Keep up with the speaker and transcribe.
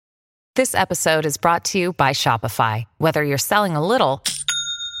This episode is brought to you by Shopify. Whether you're selling a little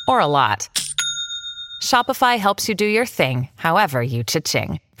or a lot, Shopify helps you do your thing, however you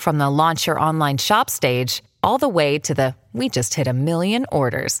cha-ching. From the launch your online shop stage, all the way to the we just hit 1 million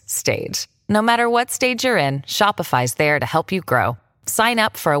orders stage. No matter what stage you're in, Shopify's there to help you grow. Sign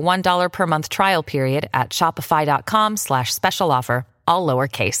up for a $1 per month trial period at shopify.com/special offer, all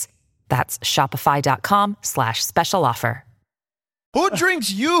lowercase. That's shopify.com/special offer. Who drinks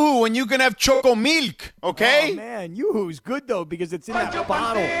Yoo-Hoo when you can have Choco Milk, okay? Oh, man, Yoo-Hoo's good, though, because it's in that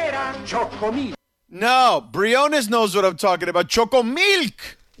bottle. No, Briones knows what I'm talking about. Choco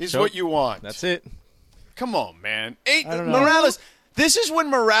Milk is what you want. That's it. Come on, man. I don't know. Morales, this is when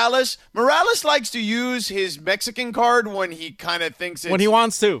Morales likes to use his Mexican card when he kind of thinks it's... When he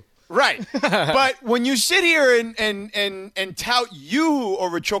wants to. Right. But when you sit here and tout Yoo-Hoo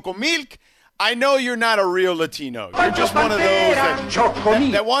over Choco Milk, I know you're not a real Latino. You're just one of those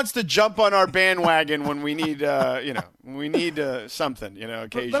that wants to jump on our bandwagon when we need, something,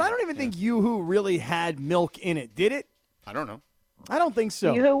 occasionally. But I don't even think Yoo-Hoo really had milk in it, did it? I don't know. I don't think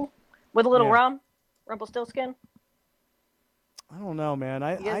so. Yoo-Hoo with a little rum, Rumpelstiltskin. I don't know, man.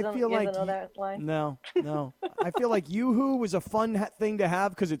 I feel you like know that line? No. I feel like Yoo-Hoo was a fun thing to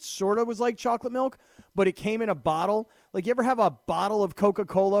have because it sort of was like chocolate milk, but it came in a bottle. Like, you ever have a bottle of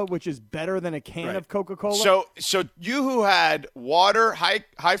Coca-Cola, which is better than a can of Coca-Cola? So Yoo-Hoo had water, high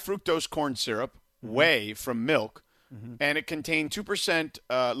fructose corn syrup, whey from milk, and it contained 2%,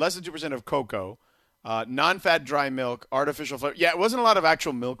 less than 2% of cocoa, non-fat dry milk, artificial flavor. Yeah, it wasn't a lot of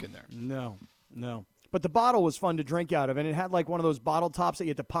actual milk in there. No. But the bottle was fun to drink out of, and it had like one of those bottle tops that you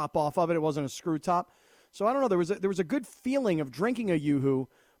had to pop off of it. It wasn't a screw top. So I don't know. There was a good feeling of drinking a Yoo-Hoo,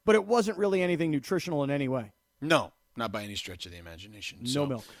 but it wasn't really anything nutritional in any way. No, not by any stretch of the imagination. No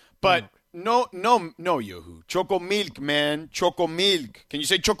milk. But no Yoo-Hoo. Choco Milk, man. Choco Milk. Can you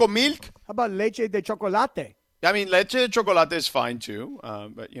say Choco Milk? How about leche de chocolate? I mean, leche de chocolate is fine too,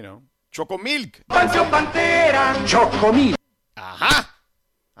 but, Choco Milk. Choco Milk. Aha!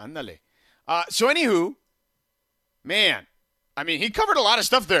 Ándale. So anywho, man, I mean, he covered a lot of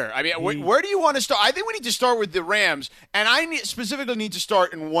stuff there. I mean, where do you want to start? I think we need to start with the Rams, and I specifically need to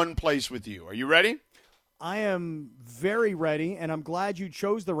start in one place with you. Are you ready? I am very ready, and I'm glad you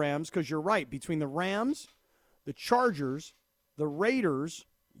chose the Rams because you're right. Between the Rams, the Chargers, the Raiders,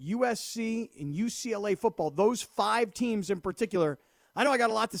 USC, and UCLA football, those 5 teams in particular, I know I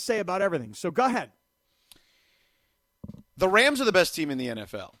got a lot to say about everything. So go ahead. The Rams are the best team in the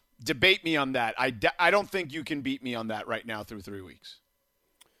NFL. Debate me on that. I don't think you can beat me on that right now through 3 weeks.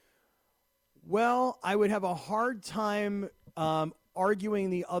 Well, I would have a hard time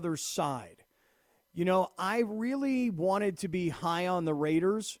arguing the other side. I really wanted to be high on the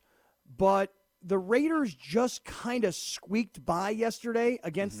Raiders, but the Raiders just kind of squeaked by yesterday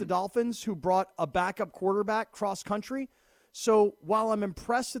against the Dolphins, who brought a backup quarterback cross-country. So while I'm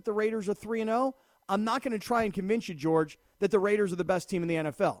impressed that the Raiders are 3-0, I'm not going to try and convince you, George, that the Raiders are the best team in the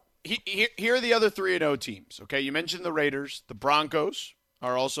NFL. Here are the other 3-0 teams, okay? You mentioned the Raiders. The Broncos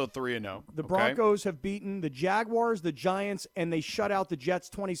are also 3-0. The Broncos have beaten the Jaguars, the Giants, and they shut out the Jets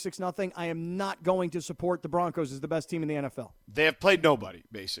 26-0. I am not going to support the Broncos as the best team in the NFL. They have played nobody,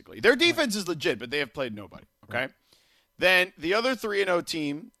 basically. Their defense is legit, but they have played nobody, okay? Right. Then the other 3-0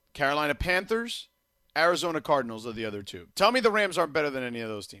 team, Carolina Panthers, Arizona Cardinals are the other 2. Tell me the Rams aren't better than any of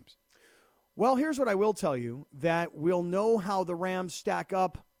those teams. Well, here's what I will tell you, that we'll know how the Rams stack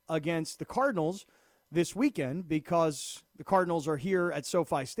up against the Cardinals this weekend because the Cardinals are here at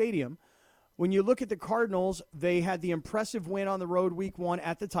SoFi Stadium. When you look at the Cardinals, they had the impressive win on the road week 1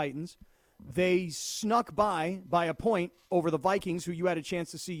 at the Titans. They snuck by a point over the Vikings, who you had a chance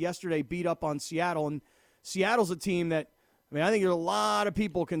to see yesterday beat up on Seattle. And Seattle's a team that, I think there's a lot of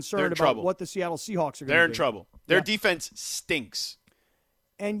people concerned about what the Seattle Seahawks are going to do. They're in trouble. Their defense stinks.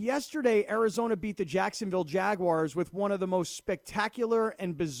 And yesterday, Arizona beat the Jacksonville Jaguars with one of the most spectacular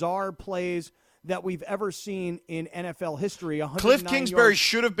and bizarre plays that we've ever seen in NFL history. Cliff Kingsbury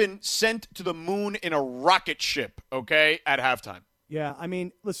should have been sent to the moon in a rocket ship, okay, at halftime. Yeah, I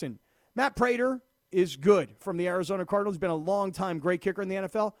mean, listen, Matt Prater is good from the Arizona Cardinals. He's been a long-time great kicker in the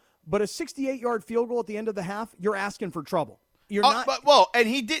NFL. But a 68-yard field goal at the end of the half, you're asking for trouble. You're not. And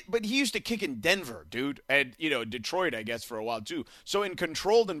he did, but he used to kick in Denver, dude, and Detroit, I guess, for a while too. So in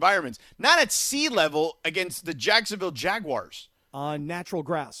controlled environments, not at sea level against the Jacksonville Jaguars. On natural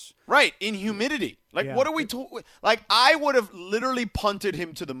grass, right? In humidity. What are we? I would have literally punted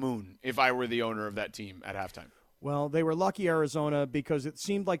him to the moon if I were the owner of that team at halftime. Well, they were lucky, Arizona, because it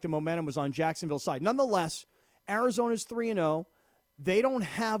seemed like the momentum was on Jacksonville's side. Nonetheless, Arizona's 3-0. They don't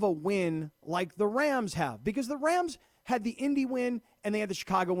have a win like the Rams have because the Rams had the Indy win and they had the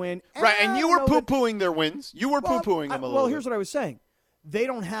Chicago win. Right, and you were poo-pooing their wins. You were poo-pooing them a little Well, bit. here's what I was saying. They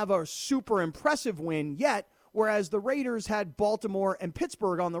don't have a super impressive win yet, whereas the Raiders had Baltimore and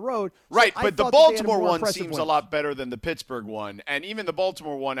Pittsburgh on the road. So right, I but the thought that they had Baltimore more one impressive seems a wins. lot better than the Pittsburgh one. And even the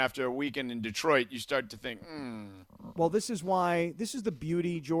Baltimore one after a weekend in Detroit, you start to think, Well, this is the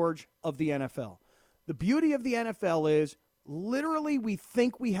beauty, George, of the NFL. The beauty of the NFL is literally we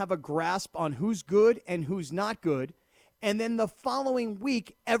think we have a grasp on who's good and who's not good, and then the following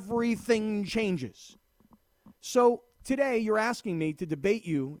week, everything changes. So today you're asking me to debate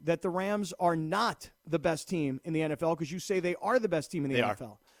you that the Rams are not the best team in the NFL because you say they are the best team in the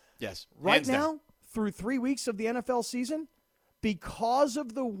NFL. yes. Right hands now, down. through 3 weeks of the NFL season, because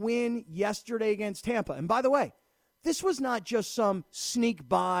of the win yesterday against Tampa, and by the way, this was not just some sneak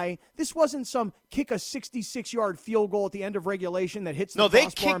by. This wasn't some kick a 66-yard field goal at the end of regulation that hits the No, they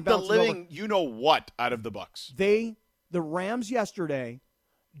crossbar and kicked the bounces over. living you-know-what out of the Bucs. The Rams yesterday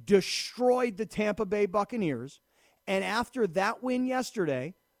destroyed the Tampa Bay Buccaneers, and after that win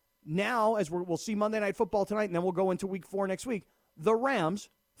yesterday, now as we'll see Monday Night Football tonight, and then we'll go into Week 4 next week, the Rams,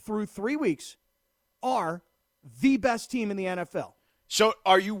 through 3 weeks, are the best team in the NFL. So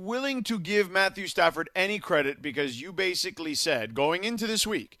are you willing to give Matthew Stafford any credit because you basically said going into this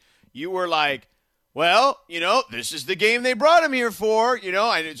week, you were like, well, this is the game they brought him here for,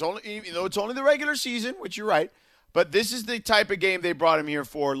 and it's only, it's only the regular season, which you're right, but this is the type of game they brought him here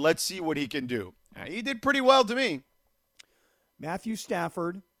for. Let's see what he can do. Now, he did pretty well to me. Matthew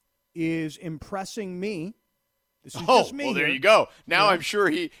Stafford is impressing me. This is Oh, just me well, there here. you go. Now I'm sure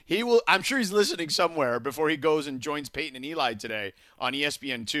he will. I'm sure he's listening somewhere before he goes and joins Peyton and Eli today on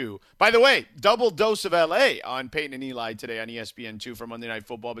ESPN2. By the way, double dose of LA on Peyton and Eli today on ESPN2 for Monday Night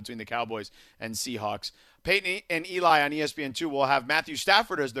Football between the Cowboys and Seahawks. Peyton and Eli on ESPN2 will have Matthew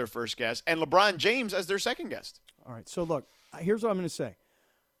Stafford as their first guest and LeBron James as their second guest. All right, so look, here's what I'm going to say.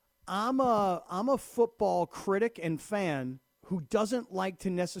 I'm a football critic and fan who doesn't like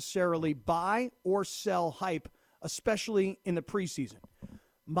to necessarily buy or sell hype, especially in the preseason.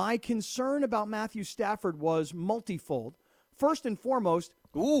 My concern about Matthew Stafford was multifold. First and foremost,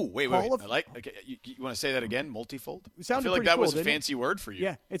 Ooh, wait. okay, You want to say that again? Multifold? It sounded I feel like pretty that cool, was a didn't it? fancy word for you.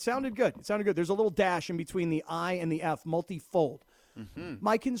 Yeah, it sounded good. There's a little dash in between the I and the F, multifold. Mm-hmm.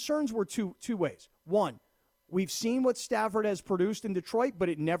 My concerns were two ways. One, we've seen what Stafford has produced in Detroit, but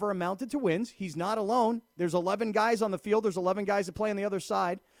it never amounted to wins. He's not alone. There's 11 guys on the field. There's 11 guys that play on the other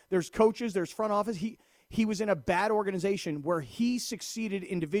side. There's coaches. There's front office. He was in a bad organization where he succeeded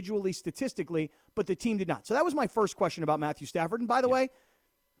individually, statistically, but the team did not. So that was my first question about Matthew Stafford. And by the way,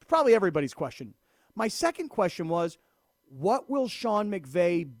 probably everybody's question. My second question was, what will Sean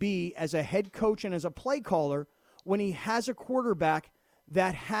McVay be as a head coach and as a play caller when he has a quarterback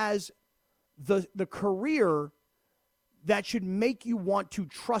that has the career that should make you want to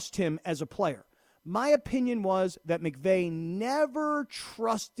trust him as a player? My opinion was that McVay never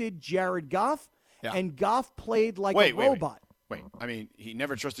trusted Jared Goff, and Goff played like a robot. Wait. I mean, he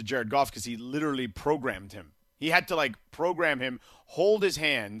never trusted Jared Goff because he literally programmed him. He had to, program him, hold his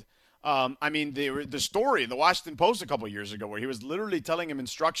hand. The story in the Washington Post a couple of years ago where he was literally telling him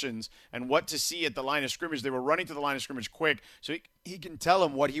instructions and what to see at the line of scrimmage. They were running to the line of scrimmage quick so he can tell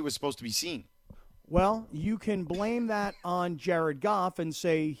him what he was supposed to be seeing. Well, you can blame that on Jared Goff and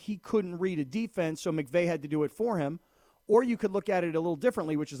say he couldn't read a defense, so McVay had to do it for him. Or you could look at it a little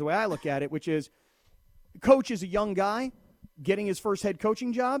differently, which is the way I look at it, which is the coach is a young guy getting his first head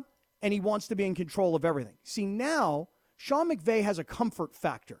coaching job, and he wants to be in control of everything. See, now Sean McVay has a comfort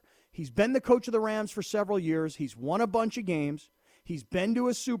factor. He's been the coach of the Rams for several years. He's won a bunch of games. He's been to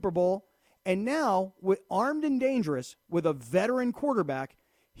a Super Bowl. And now, with armed and dangerous, with a veteran quarterback,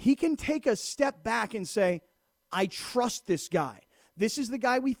 he can take a step back and say, I trust this guy. This is the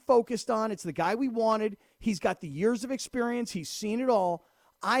guy we focused on. It's the guy we wanted. He's got the years of experience. He's seen it all.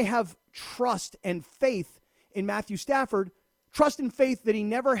 I have trust and faith in Matthew Stafford, trust and faith that he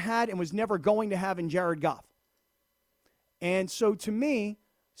never had and was never going to have in Jared Goff. And so to me,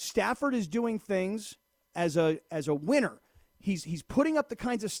 Stafford is doing things as a winner. He's putting up the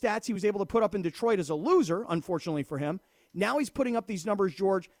kinds of stats he was able to put up in Detroit as a loser, unfortunately for him. Now he's putting up these numbers,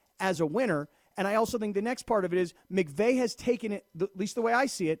 George, as a winner. And I also think the next part of it is McVay has taken it, at least the way I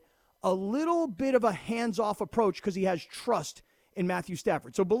see it, a little bit of a hands-off approach because he has trust in Matthew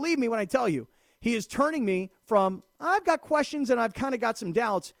Stafford. So believe me when I tell you, he is turning me from I've got questions and I've kind of got some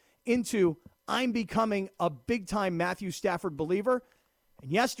doubts into I'm becoming a big-time Matthew Stafford believer.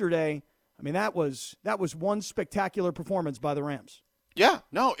 And yesterday, I mean, that was one spectacular performance by the Rams. Yeah,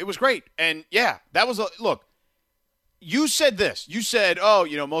 no, it was great. And, that was look, you said this. You said,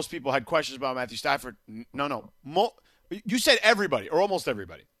 most people had questions about Matthew Stafford. No. You said everybody or almost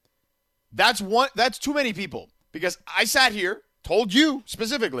everybody. That's too many people because I sat here, told you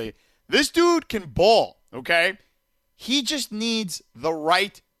specifically, this dude can ball, okay? He just needs the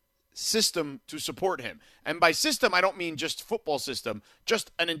right system to support him. And by system, I don't mean just football system,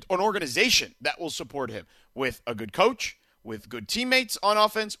 just an organization that will support him with a good coach, with good teammates on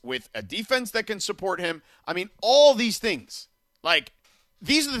offense, with a defense that can support him. I mean, all these things. Like,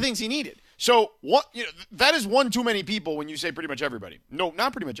 these are the things he needed. So, that is one too many people when you say pretty much everybody. No,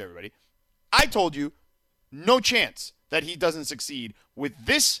 not pretty much everybody. I told you, no chance that he doesn't succeed with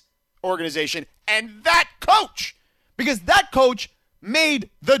this organization and that coach. Because that coach made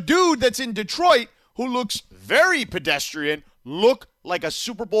the dude that's in Detroit, who looks very pedestrian, look like a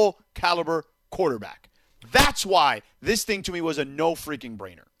Super Bowl caliber quarterback. That's why this thing to me was a no freaking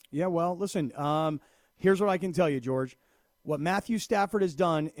brainer. Yeah, well, listen, here's what I can tell you, George. What Matthew Stafford has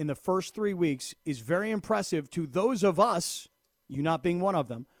done in the first 3 weeks is very impressive to those of us, you not being one of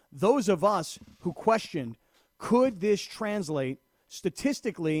them, those of us who questioned, could this translate?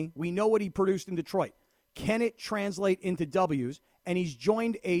 Statistically, we know what he produced in Detroit. Can it translate into W's? And he's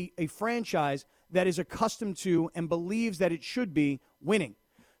joined a franchise that is accustomed to and believes that it should be winning.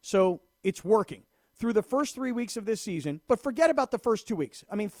 So it's working. Through the first 3 weeks of this season, but forget about the first 2 weeks.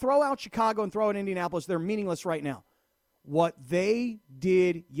 I mean, throw out Chicago and throw out Indianapolis. They're meaningless right now. What they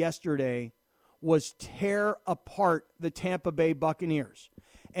did yesterday was tear apart the Tampa Bay Buccaneers.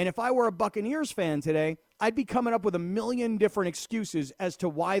 And if I were a Buccaneers fan today, I'd be coming up with a million different excuses as to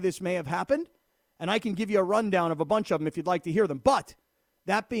why this may have happened. And I can give you a rundown of a bunch of them if you'd like to hear them. But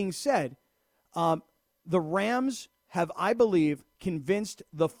that being said, the Rams have, I believe, convinced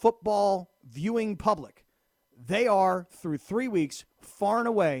the football viewing public they are, through 3 weeks, far and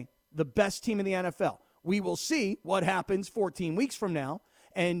away the best team in the NFL. We will see what happens 14 weeks from now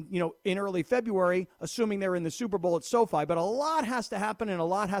and, in early February, assuming they're in the Super Bowl at SoFi. But a lot has to happen and a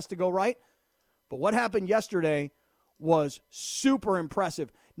lot has to go right. But what happened yesterday was super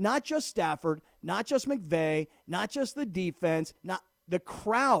impressive. Not just Stafford, not just McVay, not just the defense, not the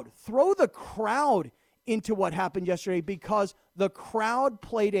crowd. Throw the crowd into what happened yesterday because the crowd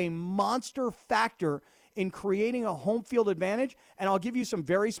played a monster factor in creating a home field advantage. And I'll give you some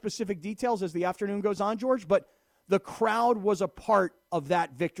very specific details as the afternoon goes on, George, but the crowd was a part of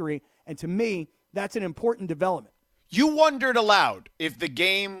that victory. And to me, that's an important development. You wondered aloud if the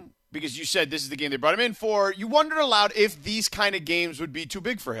game, because you said this is the game they brought him in for, you wondered aloud if these kind of games would be too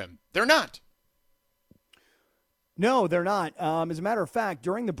big for him. They're not. No, they're not. As a matter of fact,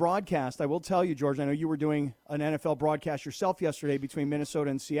 during the broadcast, I will tell you, George, I know you were doing an NFL broadcast yourself yesterday between Minnesota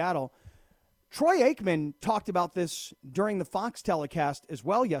and Seattle. Troy Aikman talked about this during the Fox telecast as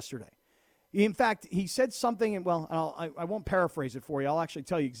well yesterday. In fact, he said something, and I won't paraphrase it for you. I'll actually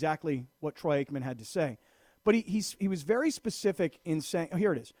tell you exactly what Troy Aikman had to say. But he was very specific in saying,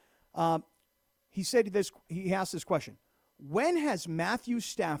 here it is. He said this. He asked this question: when has Matthew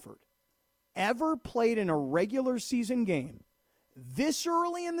Stafford ever played in a regular season game this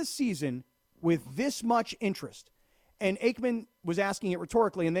early in the season with this much interest? And Aikman was asking it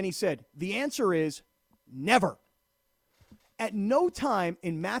rhetorically, and then he said, the answer is never. At no time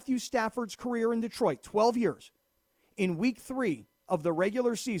in Matthew Stafford's career in Detroit, 12 years, in week 3 of the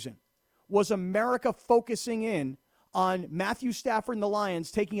regular season, was America focusing in on Matthew Stafford and the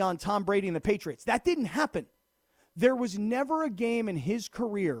Lions taking on Tom Brady and the Patriots. That didn't happen. There was never a game in his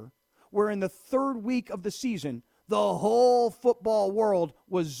career where in the 3rd week of the season, the whole football world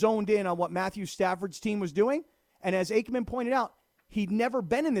was zoned in on what Matthew Stafford's team was doing. And as Aikman pointed out, he'd never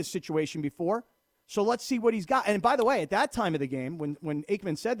been in this situation before. So let's see what he's got. And by the way, at that time of the game, when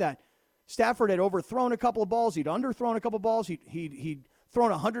Aikman said that, Stafford had overthrown a couple of balls. He'd underthrown a couple of balls. He'd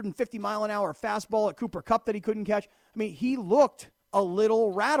thrown a 150-mile-an-hour fastball at Cooper Kupp that he couldn't catch. I mean, he looked a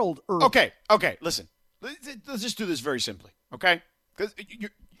little rattled early. Okay, listen. Let's just do this very simply, okay? Because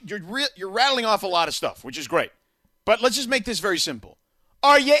you're rattling off a lot of stuff, which is great. But let's just make this very simple.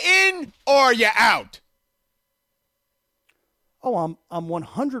 Are you in or are you out? Oh, I'm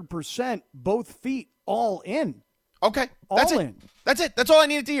 100% both feet all in. Okay, all in. That's it. That's all I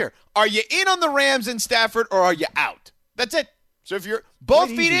needed to hear. Are you in on the Rams and Stafford or are you out? That's it. So if you're both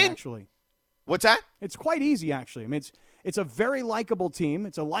quite feet easy, in, actually. What's that? It's quite easy, actually. I mean, it's a very likable team.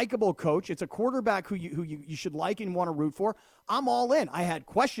 It's a likable coach. It's a quarterback who you should like and want to root for. I'm all in. I had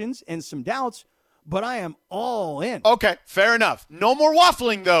questions and some doubts, but I am all in. Okay, fair enough. No more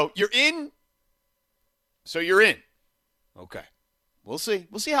waffling, though. You're in, so you're in. Okay. We'll see.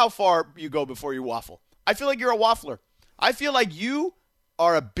 We'll see how far you go before you waffle. I feel like you're a waffler. I feel like you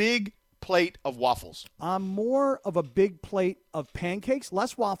are a big plate of waffles. I'm more of a big plate of pancakes.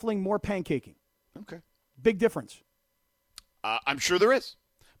 Less waffling, more pancaking. Okay. Big difference. I'm sure there is.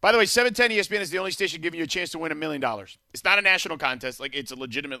 By the way, 710 ESPN is the only station giving you a chance to win $1 million. It's not a national contest. Like, it's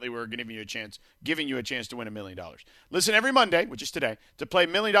legitimately we're giving you a chance to win $1 million. Listen every Monday, which is today, to play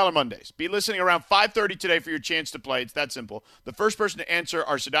 $1 Million Mondays. Be listening around 5:30 today for your chance to play. It's that simple. The first person to answer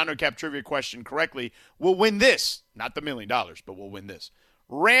our Sedano Cap trivia question correctly will win this. Not the $1 million, but we'll win this.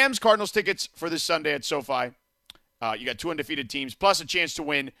 Rams Cardinals tickets for this Sunday at SoFi. You got 2 undefeated teams, plus a chance to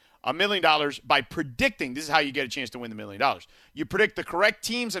win $1 million by predicting. This is how you get a chance to win the $1 million. You predict the correct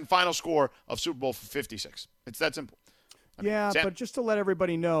teams and final score of Super Bowl 56. It's that simple. But just to let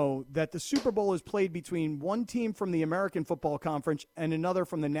everybody know that the Super Bowl is played between one team from the American Football Conference and another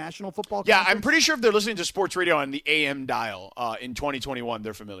from the National Football Conference. Yeah, I'm pretty sure if they're listening to sports radio on the AM dial in 2021,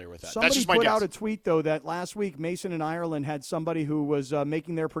 they're familiar with that. Somebody That's just my put guess. out a tweet, though, that last week Mason in Ireland had somebody who was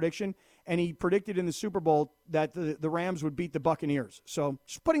making their prediction, and he predicted in the Super Bowl that the Rams would beat the Buccaneers. So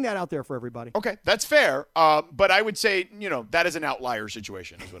just putting that out there for everybody. Okay, that's fair. But I would say, that is an outlier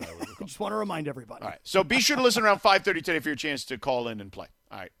situation is what I would recall. I just want to remind everybody. All right, so be sure to listen around 5:30 today for your chance to call in and play.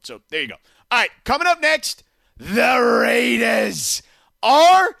 All right, so there you go. All right, coming up next, the Raiders.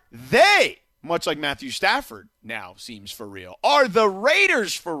 Are they, much like Matthew Stafford now seems for real, are the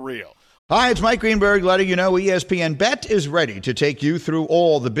Raiders for real? Hi, it's Mike Greenberg letting you know ESPN Bet is ready to take you through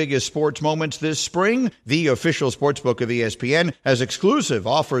all the biggest sports moments this spring. The official sportsbook of ESPN has exclusive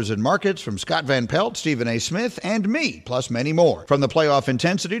offers and markets from Scott Van Pelt, Stephen A. Smith, and me, plus many more. From the playoff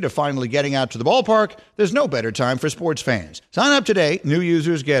intensity to finally getting out to the ballpark, there's no better time for sports fans. Sign up today. New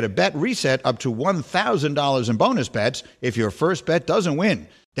users get a bet reset up to $1,000 in bonus bets if your first bet doesn't win.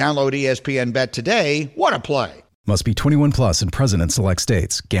 Download ESPN Bet today. What a play. Must be 21 plus and present in select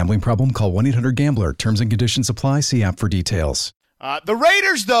states. Gambling problem? Call 1-800-GAMBLER. Terms and conditions apply. See app for details. The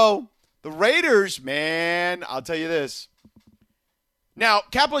Raiders, though. The Raiders, man, I'll tell you this. Now,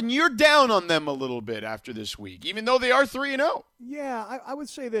 Kaplan, you're down on them a little bit after this week, even though they are 3-0. Yeah, I would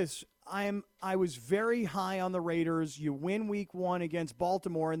say this. I was very high on the Raiders. You win week 1 against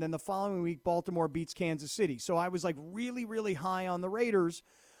Baltimore, and then the following week, Baltimore beats Kansas City. So I was like really, really high on the Raiders.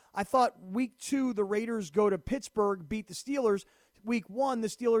 I thought week 2, the Raiders go to Pittsburgh, beat the Steelers. Week 1, the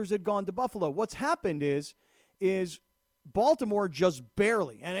Steelers had gone to Buffalo. What's happened is Baltimore just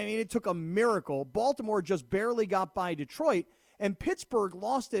barely, and I mean it took a miracle, Baltimore just barely got by Detroit, and Pittsburgh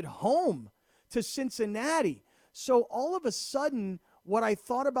lost at home to Cincinnati. So all of a sudden, what I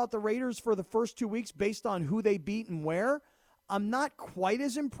thought about the Raiders for the first 2 weeks based on who they beat and where, I'm not quite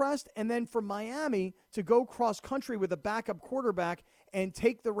as impressed. And then for Miami to go cross-country with a backup quarterback and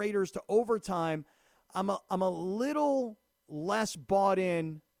take the Raiders to overtime, I'm a little less bought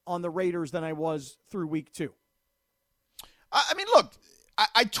in on the Raiders than I was through week 2. I mean, look,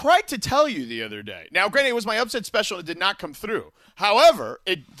 I tried to tell you the other day. Now, granted, it was my upset special and it did not come through. However,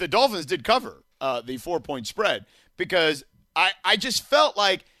 the Dolphins did cover the 4-point spread because I just felt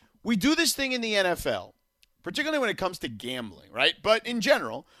like we do this thing in the NFL, particularly when it comes to gambling, right? But in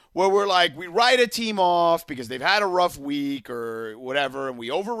general, where we're like, we write a team off because they've had a rough week or whatever, and we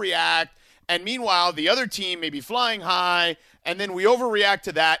overreact. And meanwhile, the other team may be flying high, and then we overreact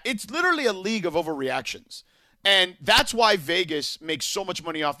to that. It's literally a league of overreactions. And that's why Vegas makes so much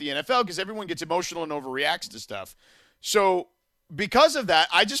money off the NFL, because everyone gets emotional and overreacts to stuff. So because of that,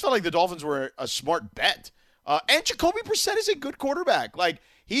 I just felt like the Dolphins were a smart bet. And Jacoby Brissett is a good quarterback. Like,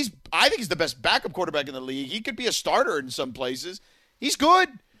 I think he's the best backup quarterback in the league. He could be a starter in some places. He's good.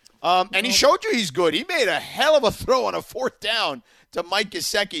 And he showed you he's good. He made a hell of a throw on a 4th down to Mike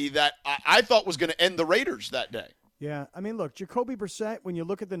Gesicki that I thought was going to end the Raiders that day. Yeah, I mean, look, Jacoby Brissett, when you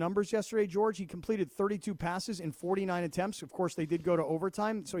look at the numbers yesterday, George, he completed 32 passes in 49 attempts. Of course, they did go to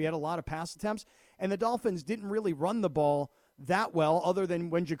overtime, so he had a lot of pass attempts. And the Dolphins didn't really run the ball that well other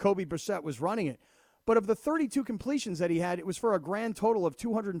than when Jacoby Brissett was running it. But of the 32 completions that he had, it was for a grand total of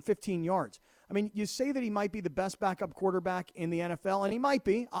 215 yards. I mean, you say that he might be the best backup quarterback in the NFL, and he might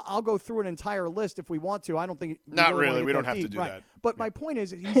be. I'll go through an entire list if we want to. I don't think – Not really. We don't have to do that. But my point is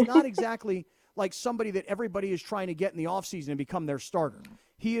he's not exactly – like somebody that everybody is trying to get in the offseason and become their starter.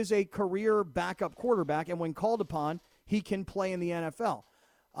 He is a career backup quarterback, and when called upon, he can play in the NFL.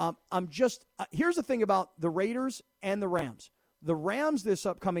 Here's the thing about the Raiders and the Rams. The Rams this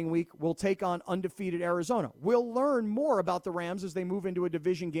upcoming week will take on undefeated Arizona. We'll learn more about the Rams as they move into a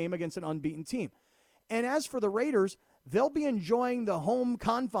division game against an unbeaten team. And as for the Raiders, they'll be enjoying the home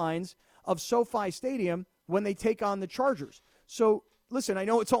confines of SoFi Stadium when they take on the Chargers. So, listen, I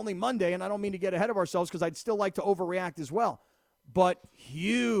know it's only Monday, and I don't mean to get ahead of ourselves because I'd still like to overreact as well. But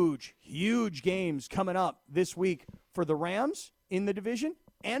huge, huge games coming up this week for the Rams in the division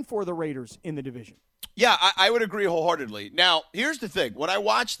and for the Raiders in the division. Yeah, I would agree wholeheartedly. Now, here's the thing. When I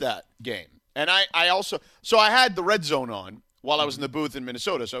watched that game, and I also – so I had the Red Zone on while I was in the booth in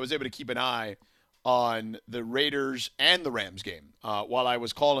Minnesota, so I was able to keep an eye on the Raiders and the Rams game while I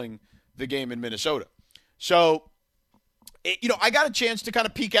was calling the game in Minnesota. So, I got a chance to kind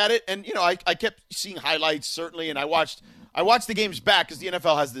of peek at it, and, I kept seeing highlights, certainly, and I watched the games back because the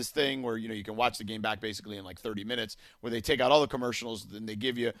NFL has this thing where, you can watch the game back basically in like 30 minutes where they take out all the commercials and they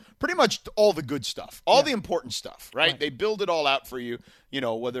give you pretty much all the good stuff, all the important stuff, right? They build it all out for you,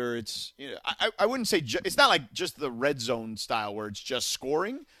 whether it's, I wouldn't say, it's not like just the red zone style where it's just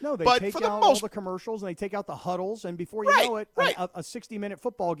scoring. No, they but take for out all the commercials and they take out the huddles, and before you know it, a 60-minute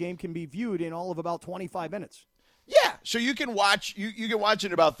football game can be viewed in all of about 25 minutes. Yeah, so you can watch you can watch it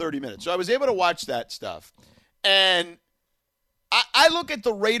in about 30 minutes. So I was able to watch that stuff, and I look at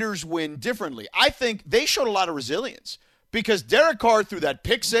the Raiders win differently. I think they showed a lot of resilience because Derek Carr threw that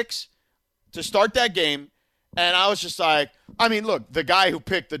pick six to start that game, and I was just like, look, the guy who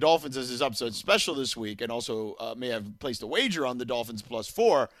picked the Dolphins as his upset special this week and also may have placed a wager on the Dolphins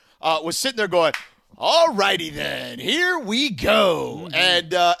 +4 was sitting there going, all righty then, here we go.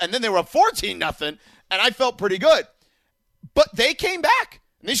 Mm-hmm. And then they were up 14-0. And I felt pretty good. But they came back,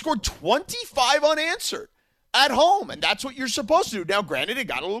 and they scored 25 unanswered at home, and that's what you're supposed to do. Now, granted, it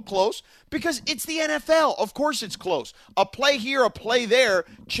got a little close because it's the NFL. Of course it's close. A play here, a play there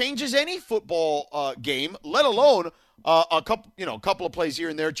changes any football game, let alone a couple of plays here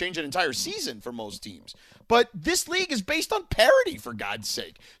and there change an entire season for most teams. But this league is based on parity, for God's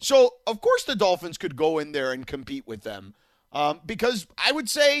sake. So, of course, the Dolphins could go in there and compete with them because I would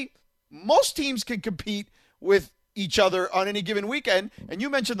say most teams can compete with each other on any given weekend. And you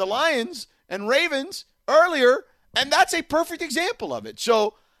mentioned the Lions and Ravens earlier, and that's a perfect example of it.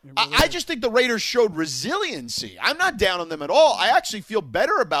 So I just think the Raiders showed resiliency. I'm not down on them at all. I actually feel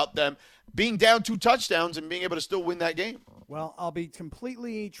better about them being down 2 touchdowns and being able to still win that game. Well, I'll be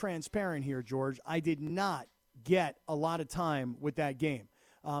completely transparent here, George. I did not get a lot of time with that game.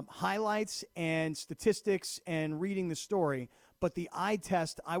 Highlights and statistics and reading the story, but the eye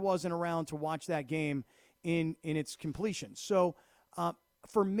test, I wasn't around to watch that game in its completion. So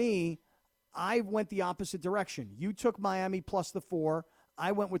for me, I went the opposite direction. You took Miami plus the 4.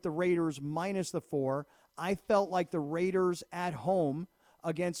 I went with the Raiders minus the 4. I felt like the Raiders at home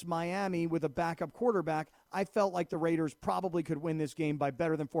against Miami with a backup quarterback, I felt like the Raiders probably could win this game by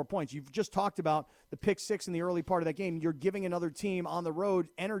better than 4 points. You've just talked about the pick six in the early part of that game. You're giving another team on the road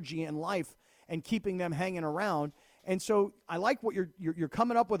energy and life and keeping them hanging around. And so I like what you're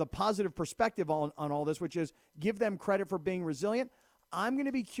coming up with a positive perspective on all this, which is give them credit for being resilient. I'm going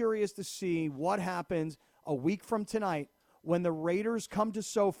to be curious to see what happens a week from tonight when the Raiders come to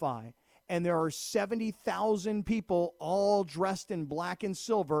SoFi and there are 70,000 people all dressed in black and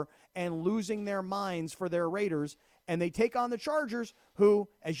silver and losing their minds for their Raiders, and they take on the Chargers, who,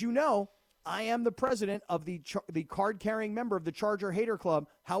 as you know, I am the president of the card-carrying member of the Charger Hater Club.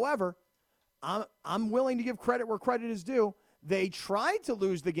 However, I'm willing to give credit where credit is due. They tried to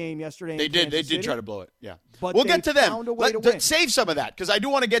lose the game yesterday. They did try to blow it. Yeah, but we'll get to them. Save some of that because I do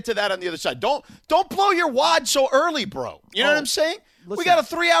want to get to that on the other side. Don't blow your wad so early, bro. You know what I'm saying? Listen, we got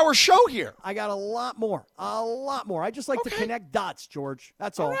a 3-hour show here. I got a lot more. I just like to connect dots, George.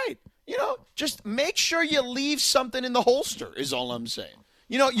 That's all. All right. Just make sure you leave something in the holster is all I'm saying.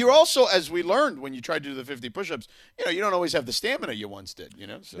 You're also, as we learned when you tried to do the 50 push-ups, you don't always have the stamina you once did,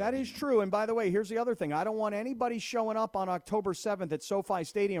 So. That is true. And by the way, here's the other thing. I don't want anybody showing up on October 7th at SoFi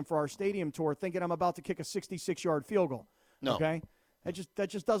Stadium for our stadium tour thinking I'm about to kick a 66-yard field goal. No. Okay? That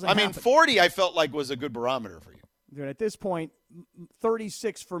just doesn't happen. 40 I felt like was a good barometer for you. Dude, at this point,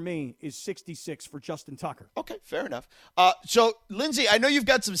 36 for me is 66 for Justin Tucker. Okay, fair enough. So, Lindsay, I know you've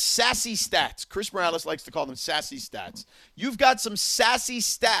got some sassy stats. Chris Morales likes to call them sassy stats. You've got some sassy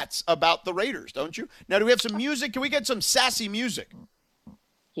stats about the Raiders, don't you? Now, do we have some music? Can we get some sassy music?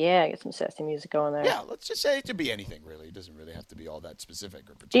 Yeah, get some sassy music going there. Yeah, let's just say it could be anything, really. It doesn't really have to be all that specific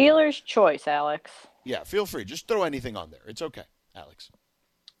or particular. Dealer's choice, Alex. Yeah, feel free. Just throw anything on there. It's okay, Alex.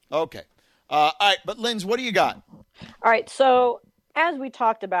 Okay. All right, but Linz, what do you got? All right, so as we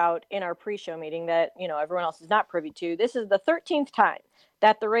talked about in our pre-show meeting that, everyone else is not privy to, this is the 13th time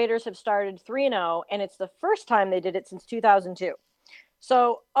that the Raiders have started 3-0, and it's the first time they did it since 2002.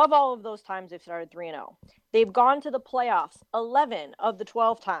 So of all of those times they've started 3-0, they've gone to the playoffs 11 of the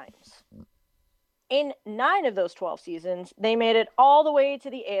 12 times. In 9 of those 12 seasons, they made it all the way to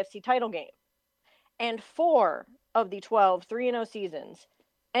the AFC title game. And 4 of the 12 3-0 seasons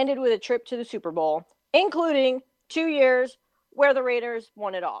ended with a trip to the Super Bowl, including 2 years where the Raiders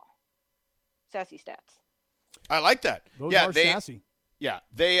won it all. Sassy stats. I like that. Those are sassy. Yeah,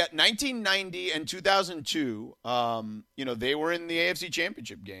 they 1990 and 2002. They were in the AFC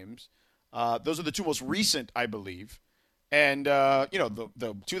Championship games. Those are the 2 most recent, I believe. And,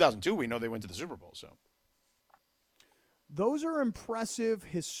 the 2002, we know they went to the Super Bowl. So those are impressive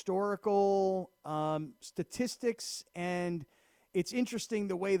historical statistics, and it's interesting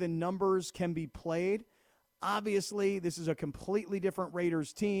the way the numbers can be played. Obviously, this is a completely different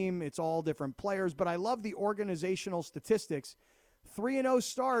Raiders team. It's all different players, but I love the organizational statistics. 3-0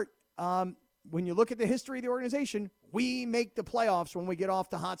 start. When you look at the history of the organization, we make the playoffs when we get off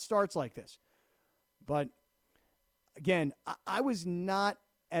to hot starts like this. But again, I was not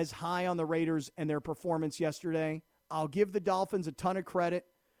as high on the Raiders and their performance yesterday. I'll give the Dolphins a ton of credit,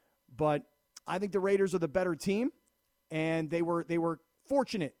 but I think the Raiders are the better team, and they were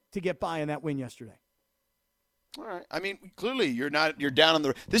fortunate to get by in that win yesterday. All right. I mean, clearly you're down on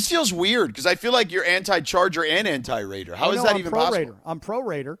the. This feels weird because I feel like you're anti-Charger and anti-Raider. How is that even possible? Raider. I'm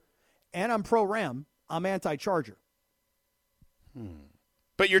pro-Raider, and I'm pro-Ram. I'm anti-Charger.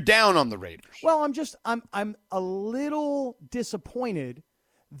 But you're down on the Raiders. Well, I'm a little disappointed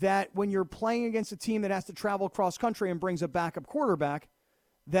that when you're playing against a team that has to travel cross country and brings a backup quarterback,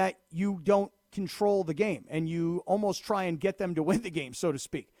 that you don't control the game and you almost try and get them to win the game, so to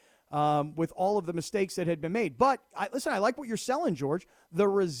speak. With all of the mistakes that had been made. But, I like what you're selling, George, the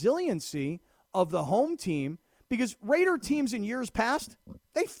resiliency of the home team, because Raider teams in years past,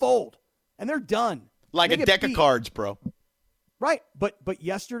 they fold, and they're done. Like a deck of cards, bro. Right, but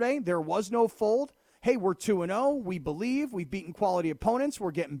yesterday there was no fold. Hey, we're 2-0. We believe. We've beaten quality opponents.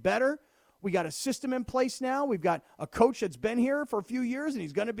 We're getting better. We got a system in place now. We've got a coach that's been here for a few years, and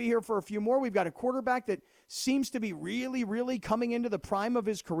he's going to be here for a few more. We've got a quarterback that seems to be really, really coming into the prime of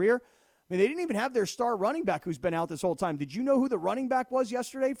his career. I mean, they didn't even have their star running back who's been out this whole time. Did you know who the running back was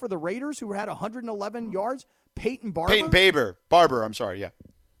yesterday for the Raiders who had 111 yards? Peyton Barber, I'm sorry, yeah.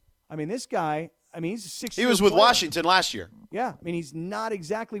 I mean, this guy, he's a 6-year He was with player. Washington last year. Yeah, he's not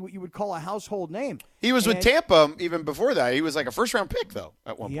exactly what you would call a household name. He was with Tampa even before that. He was like a first-round pick, though,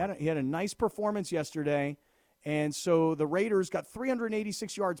 at one point. He had a nice performance yesterday, and so the Raiders got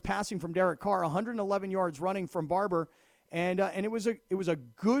 386 yards passing from Derek Carr, 111 yards running from Barber, and it was a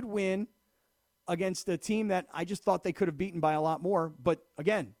good win against a team that I just thought they could have beaten by a lot more. But,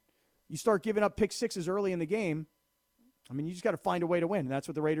 again, you start giving up pick sixes early in the game, you just got to find a way to win, and that's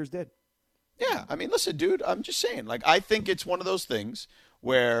what the Raiders did. Yeah, listen, dude, I'm just saying. I think it's one of those things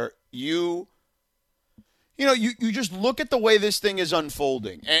where you just look at the way this thing is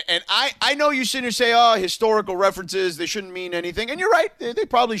unfolding. And I know you sit here and say, historical references, they shouldn't mean anything. And you're right, they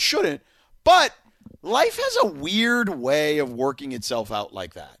probably shouldn't. But life has a weird way of working itself out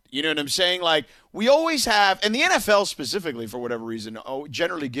like that. You know what I'm saying? We always have, and the NFL specifically, for whatever reason,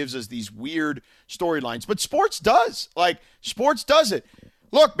 generally gives us these weird storylines. But sports does. Sports does it.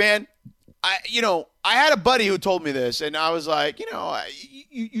 Look, man, I had a buddy who told me this, and I was like,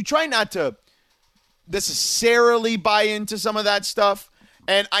 you try not to necessarily buy into some of that stuff.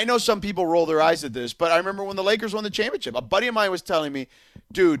 And I know some people roll their eyes at this, but I remember when the Lakers won the championship, a buddy of mine was telling me,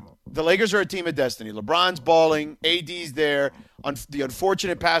 dude, the Lakers are a team of destiny. LeBron's balling, AD's there, the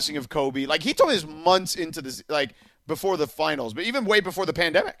unfortunate passing of Kobe. He told me this months into this, before the finals, but even way before the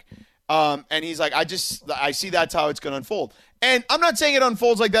pandemic. And he's like, I see that's how it's going to unfold. And I'm not saying it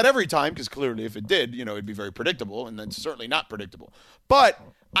unfolds like that every time, because clearly if it did, it'd be very predictable, and that's certainly not predictable. But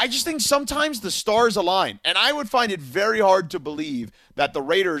I just think sometimes the stars align, and I would find it very hard to believe that the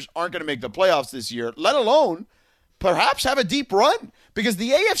Raiders aren't going to make the playoffs this year, let alone perhaps have a deep run, because the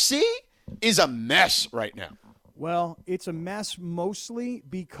AFC is a mess right now. Well, it's a mess mostly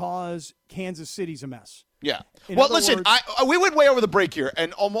because Kansas City's a mess. Yeah. In well, other listen, words, we went way over the break here,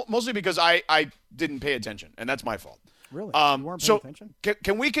 and mostly because I didn't pay attention, and that's my fault. Really? You weren't paying attention?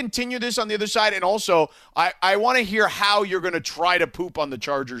 Can we continue this on the other side? And also, I want to hear how you're going to try to poop on the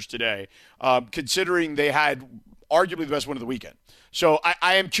Chargers today, considering they had arguably the best win of the weekend. So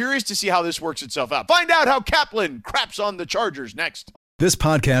I am curious to see how this works itself out. Find out how Kaplan craps on the Chargers next. This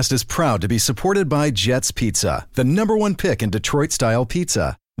podcast is proud to be supported by Jets Pizza, the #1 pick in Detroit-style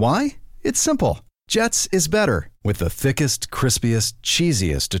pizza. Why? It's simple. Jets is better. With the thickest, crispiest,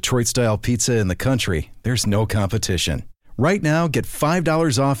 cheesiest Detroit-style pizza in the country, there's no competition. Right now, get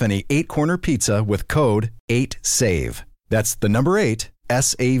 $5 off any 8-corner pizza with code 8SAVE. That's the number 8,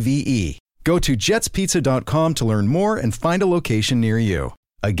 S-A-V-E. Go to jetspizza.com to learn more and find a location near you.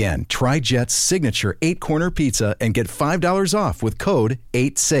 Again, try Jet's signature 8-corner pizza and get $5 off with code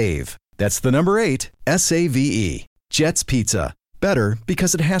 8SAVE. That's the number 8, S-A-V-E. Jet's Pizza. Better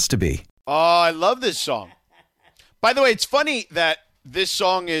because it has to be. Oh, I love this song. By the way, it's funny that this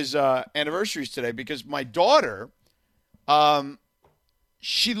song is anniversaries today, because my daughter,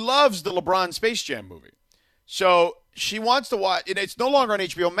 she loves the LeBron Space Jam movie. So she wants to watch, and it's no longer on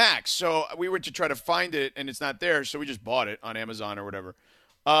HBO Max. So we were to try to find it, and it's not there. So we just bought it on Amazon or whatever.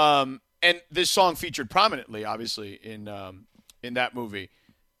 And this song featured prominently, obviously, in that movie.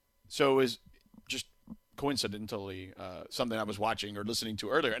 So it was just coincidentally something I was watching or listening to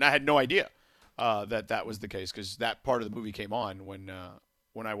earlier, and I had no idea that was the case because that part of the movie came on when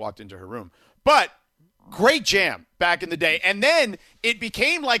I walked into her room. But great jam back in the day. And then it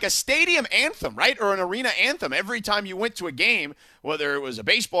became like a stadium anthem, right? Or an arena anthem. Every time you went to a game, whether it was a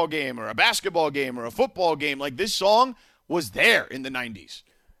baseball game or a basketball game or a football game, like this song was there in the 90s.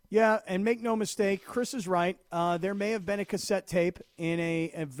 Yeah, and make no mistake, Chris is right. There may have been a cassette tape in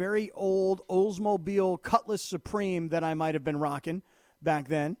a very old Oldsmobile Cutlass Supreme that I might have been rocking back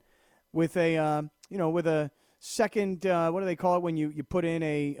then with a second, what do they call it when you put in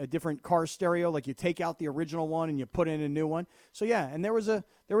a different car stereo? Like you take out the original one and you put in a new one. So yeah, and there was a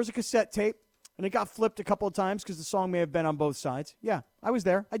cassette tape, and it got flipped a couple of times because the song may have been on both sides. Yeah, I was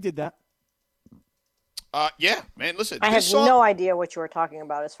there. I did that. Yeah, man. Listen, I had no idea what you were talking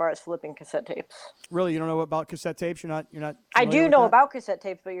about as far as flipping cassette tapes. Really, you don't know about cassette tapes? You're not. I do know about cassette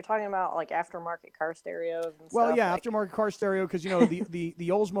tapes, but you're talking about like aftermarket car stereos and stuff. Well, yeah, aftermarket car stereo because the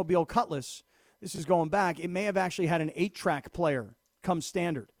Oldsmobile Cutlass. This is going back. It may have actually had an 8-track player come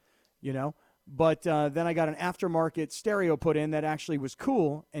standard, But then I got an aftermarket stereo put in that actually was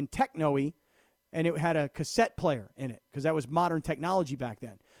cool and techno-y, and it had a cassette player in it because that was modern technology back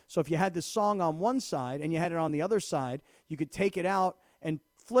then. So if you had this song on one side and you had it on the other side, you could take it out and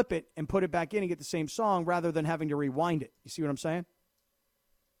flip it and put it back in and get the same song rather than having to rewind it. You see what I'm saying?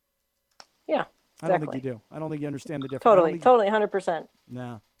 Yeah. Exactly. I don't think you do. I don't think you understand the difference. Totally, 100%.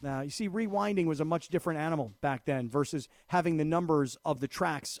 No. You see, rewinding was a much different animal back then versus having the numbers of the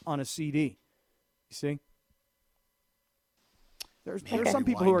tracks on a CD. You see? There's some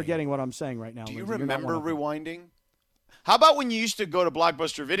people who are getting what I'm saying right now. Do you remember rewinding? How about when you used to go to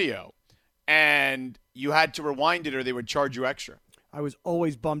Blockbuster Video and you had to rewind it or they would charge you extra? I was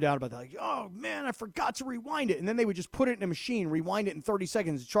always bummed out about that. Like, oh, man, I forgot to rewind it. And then they would just put it in a machine, rewind it in 30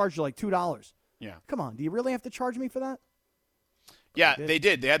 seconds, and charge you like $2. Yeah. Come on. Do you really have to charge me for that? Yeah, they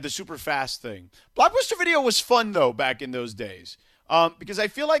did. They had the super fast thing. Blockbuster Video was fun, though, back in those days. Because I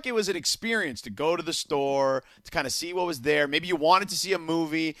feel like it was an experience to go to the store, to kind of see what was there. Maybe you wanted to see a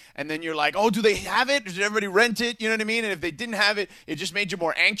movie, and then you're like, oh, do they have it? Did everybody rent it? You know what I mean? And if they didn't have it, it just made you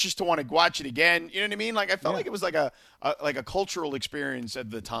more anxious to want to watch it again. You know what I mean? Like I felt like it was like a cultural experience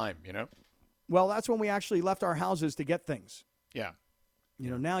at the time, Well, that's when we actually left our houses to get things. Yeah.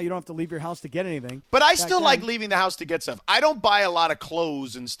 Now you don't have to leave your house to get anything. But I still like leaving the house to get stuff. I don't buy a lot of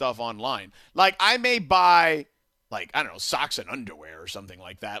clothes and stuff online. Like, I may buy, like, I don't know, socks and underwear or something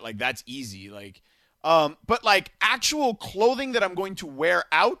like that. Like, that's easy. Like, but, like, actual clothing that I'm going to wear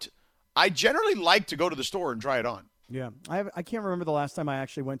out, I generally like to go to the store and try it on. Yeah. I can't remember the last time I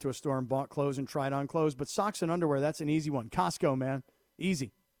actually went to a store and bought clothes and tried on clothes. But socks and underwear, that's an easy one. Costco, man.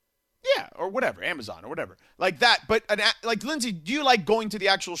 Easy. Yeah, or whatever, Amazon or whatever. Like that. But, like, Lindsay, do you like going to the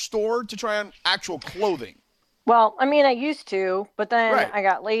actual store to try on actual clothing? Well, I mean, I used to, but then I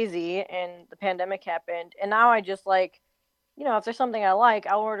got lazy and the pandemic happened. And now I just like, if there's something I like,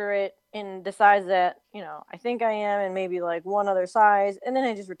 I'll order it in the size that, I think I am and maybe like one other size. And then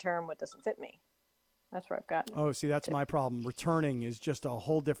I just return what doesn't fit me. That's where I've gotten. Oh, see, that's my problem. Returning is just a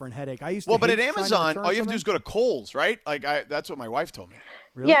whole different headache. I used to. Well, but at Amazon, all you have to do is go to Kohl's, right? Like that's what my wife told me.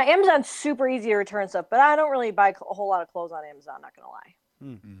 Really? Yeah, Amazon's super easy to return stuff, but I don't really buy a whole lot of clothes on Amazon. Not gonna lie.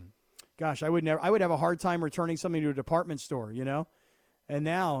 Mm-hmm. Gosh, I would have a hard time returning something to a department store, And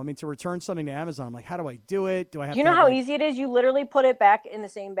now, I mean, to return something to Amazon, I'm like, how do I do it? Do I have? You know how easy it is? You literally put it back in the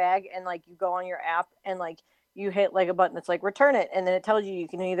same bag, and like you go on your app, and like you hit like a button that's like return it, and then it tells you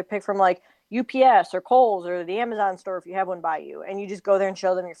can either pick from like UPS or Kohl's or the Amazon store if you have one by you, and you just go there and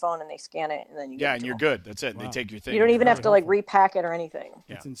show them your phone, and they scan it, and then you get and you're good. That's it. Wow. They take your thing. You don't even have to like repack it or anything.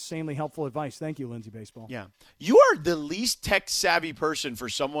 Yeah. It's insanely helpful advice. Thank you, Lindsay Baseball. Yeah, you are the least tech savvy person for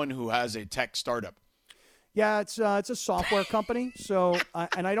someone who has a tech startup. Yeah, it's a software company, so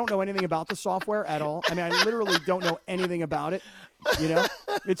and I don't know anything about the software at all. I mean, I literally don't know anything about it.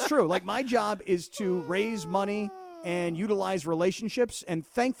 It's true. Like my job is to raise money and utilize relationships. And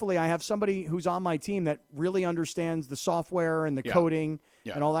thankfully, I have somebody who's on my team that really understands the software and the coding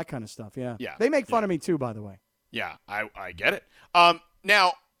and all that kind of stuff. Yeah. They make fun of me, too, by the way. Yeah, I get it.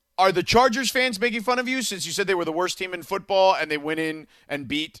 Now, are the Chargers fans making fun of you since you said they were the worst team in football and they went in and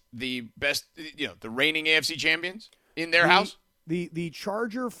beat the best, the reigning AFC champions in their house? The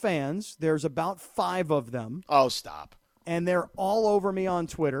Charger fans, there's about 5 of them. Oh, stop. And they're all over me on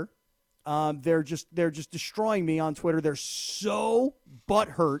Twitter. They're just destroying me on Twitter. They're so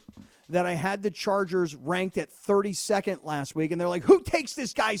butthurt that I had the Chargers ranked at 32nd last week, and they're like, who takes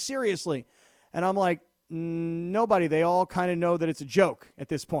this guy seriously? And I'm like, nobody. They all kind of know that it's a joke at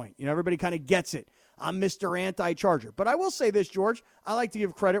this point. Everybody kind of gets it. I'm Mr. Anti-Charger. But I will say this, George. I like to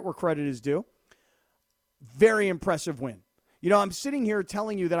give credit where credit is due. Very impressive win. I'm sitting here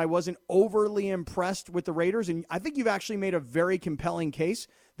telling you that I wasn't overly impressed with the Raiders, and I think you've actually made a very compelling case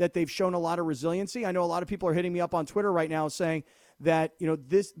that they've shown a lot of resiliency. I know a lot of people are hitting me up on Twitter right now saying that,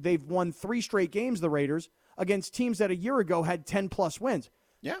 they've won 3 straight games, the Raiders, against teams that a year ago had 10-plus wins.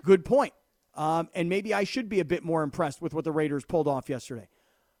 Yeah. Good point. And maybe I should be a bit more impressed with what the Raiders pulled off yesterday.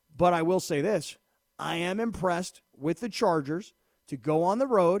 But I will say this. I am impressed with the Chargers to go on the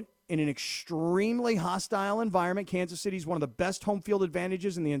road in an extremely hostile environment. Kansas City is one of the best home field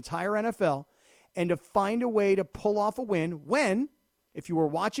advantages in the entire NFL. And to find a way to pull off a win when, if you were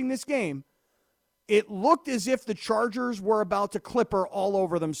watching this game, it looked as if the Chargers were about to Clipper all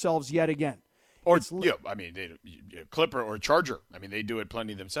over themselves yet again. Clipper or Charger. They do it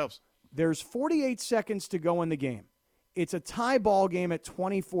plenty themselves. There's 48 seconds to go in the game. It's a tie ball game at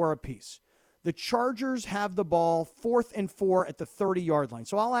 24 apiece. The Chargers have the ball 4th and 4 at the 30-yard line.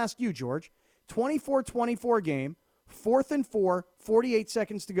 So I'll ask you, George, 24-24 game, 4th and 4, 48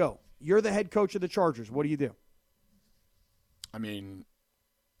 seconds to go. You're the head coach of the Chargers. What do you do? I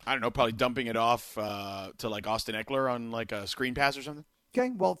don't know, probably dumping it off to like Austin Eckler on like a screen pass or something.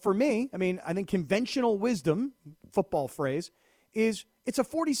 Okay, well, for me, I think conventional wisdom, football phrase, is it's a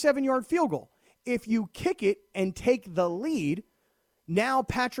 47-yard field goal. If you kick it and take the lead, now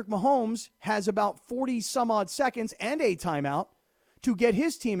Patrick Mahomes has about 40-some-odd seconds and a timeout to get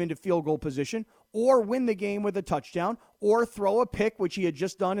his team into field goal position or win the game with a touchdown or throw a pick, which he had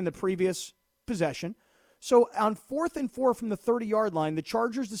just done in the previous possession. So on 4th and 4 from the 30-yard line, the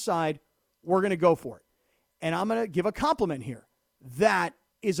Chargers decide we're going to go for it. And I'm going to give a compliment here. That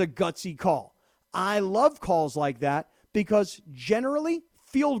is a gutsy call. I love calls like that because generally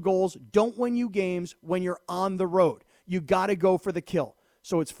field goals don't win you games when you're on the road. You got to go for the kill.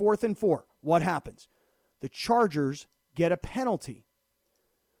 So it's 4th and 4. What happens? The Chargers get a penalty.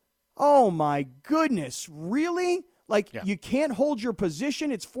 Oh, my goodness. Really? You can't hold your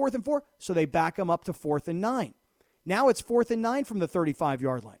position. It's 4th and 4. So they back them up to 4th and 9. Now it's 4th and 9 from the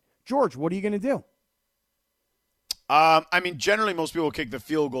 35-yard line. George, what are you going to do? Generally most people kick the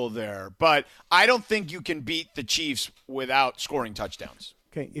field goal there, but I don't think you can beat the Chiefs without scoring touchdowns.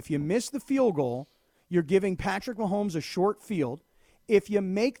 Okay, if you miss the field goal, you're giving Patrick Mahomes a short field. If you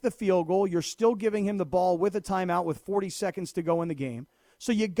make the field goal, you're still giving him the ball with a timeout with 40 seconds to go in the game.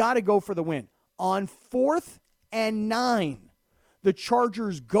 So you got to go for the win. On 4th and 9, the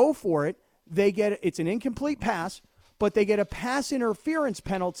Chargers go for it. It's an incomplete pass, but they get a pass interference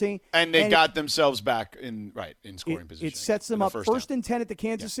penalty. And they got themselves back in scoring position. It sets them up first and 10 at the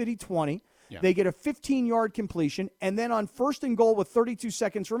Kansas City 20. Yeah. They get a 15-yard completion, and then on 1st and goal with 32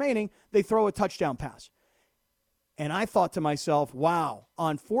 seconds remaining, they throw a touchdown pass. And I thought to myself, wow,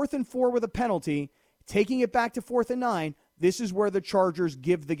 on 4th and 4 with a penalty, taking it back to 4th and 9, this is where the Chargers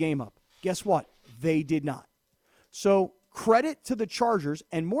give the game up. Guess what? They did not. So credit to the Chargers,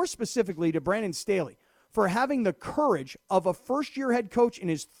 and more specifically to Brandon Staley, for having the courage of a first-year head coach in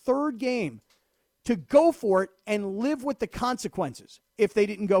his 3rd game to go for it and live with the consequences if they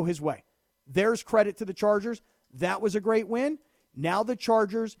didn't go his way. There's credit to the Chargers. That was a great win. Now the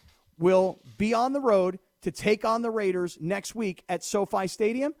Chargers will be on the road to take on the Raiders next week at SoFi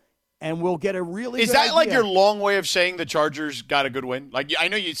Stadium, and we'll get a really good idea. Like your long way of saying the Chargers got a good win? Like, I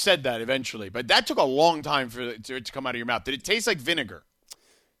know you said that eventually, but that took a long time for it to come out of your mouth. Did it taste like vinegar?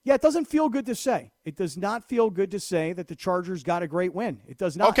 Yeah, it doesn't feel good to say. It does not feel good to say that the Chargers got a great win. It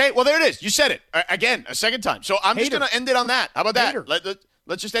does not. Okay, well, there it is. You said it. Again, a second time. So I'm just going to end it on that. How about that?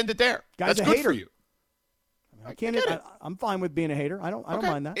 Let's just end it there. Guy's That's good for you. I'm fine with being a hater. I don't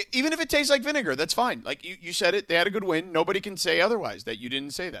mind that. Even if it tastes like vinegar, that's fine. Like you said it, they had a good win. Nobody can say otherwise that you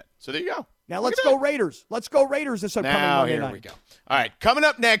didn't say that. So there you go. Now let's go Raiders. Let's go Raiders this upcoming Monday night. Here we go. All right, coming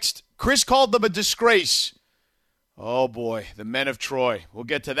up next, Chris called them a disgrace. Oh boy, the men of Troy. We'll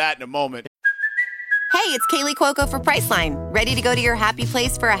get to that in a moment. Hey, it's Kaylee Cuoco for Priceline. Ready to go to your happy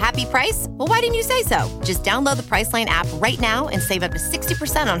place for a happy price? Well, why didn't you say so? Just download the Priceline app right now and save up to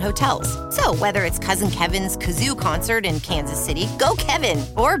 60% on hotels. So whether it's Cousin Kevin's Kazoo Concert in Kansas City, go Kevin,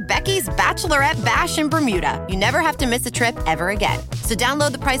 or Becky's Bachelorette Bash in Bermuda, you never have to miss a trip ever again. So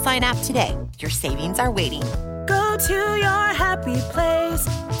download the Priceline app today. Your savings are waiting. Go to your happy place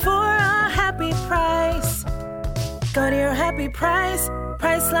for a happy price. Go to your happy price,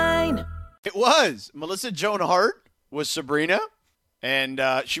 Priceline. It was. Melissa Joan Hart was Sabrina. And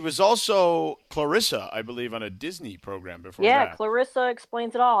she was also Clarissa, I believe, on a Disney program before Yeah, that. Clarissa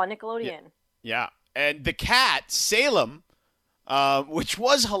Explains It All on Nickelodeon. Yeah. And the cat, Salem, which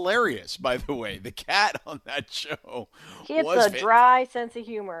was hilarious, by the way. The cat on that show He has was a dry sense of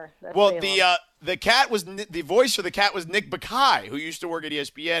humor. Well, the cat was the voice for the cat was Nick Bakay, who used to work at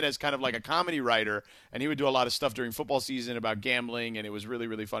ESPN as kind of like a comedy writer, and he would do a lot of stuff during football season about gambling, and it was really,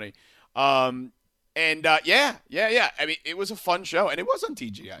 really funny. Yeah. I mean, it was a fun show, and it was on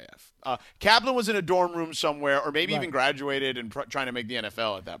TGIF. Kaplan was in a dorm room somewhere, or maybe even graduated and trying to make the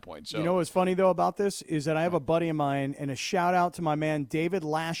NFL at that point. So you know what's funny, though, about this is that I have a buddy of mine, and a shout-out to my man David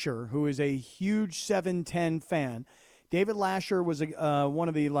Lasher, who is a huge 710 fan. David Lasher was one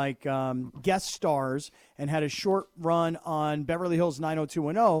of the guest stars and had a short run on Beverly Hills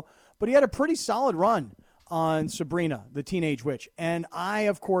 90210, but he had a pretty solid run on Sabrina, the Teenage Witch. And I,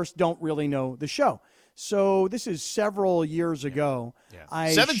 of course, don't really know the show. So this is several years ago. Yeah.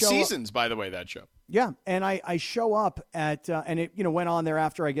 7 seasons, by the way, that show. Yeah, and I show up at, and it went on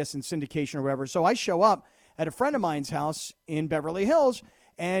thereafter, I guess, in syndication or whatever. So I show up at a friend of mine's house in Beverly Hills,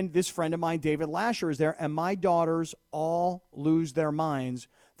 and this friend of mine, David Lasher, is there, and my daughters all lose their minds.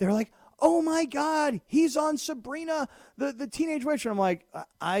 They're like, oh, my God, he's on Sabrina, the Teenage Witch. And I'm like,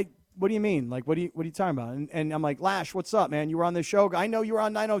 what do you mean? Like, what are you talking about? And I'm like, Lash, what's up, man? You were on this show. I know you were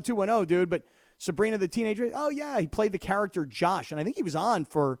on 90210, dude, but Sabrina the Teenage Witch. Oh, yeah, he played the character Josh. And I think he was on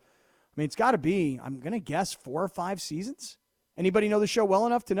for, I mean, it's got to be, I'm going to guess, 4 or 5 seasons. Anybody know the show well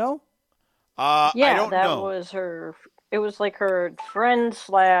enough to know? I don't know. Was her, it was like her friend /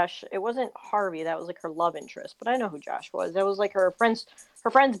 it wasn't Harvey. That was like her love interest. But I know who Josh was. That was like her friend's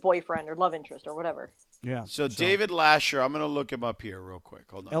boyfriend or love interest or whatever. Yeah. So David Lasher, I'm going to look him up here real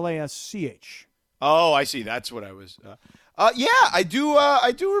quick. Hold on. Lasch. Oh, I see. That's what I was. Yeah, I do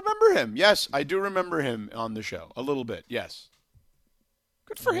remember him. Yes, I do remember him on the show a little bit. Yes.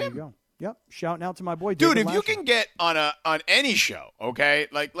 Good for him. There you go. Yep. Shouting out to my boy, dude. David If you Lasher. can get on any show, okay,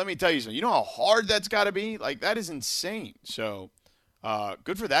 like let me tell you something. You know how hard that's got to be. Like that is insane. So,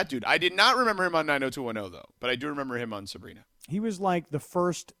 good for that dude. I did not remember him on 90210 though, but I do remember him on Sabrina. He was like the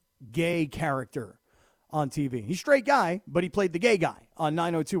first gay character on TV. He's a straight guy, but he played the gay guy on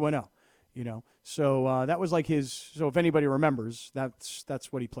 90210. You know, so that was like his. So if anybody remembers,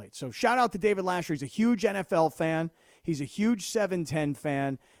 that's what he played. So shout out to David Lasher. He's a huge NFL fan. He's a huge 710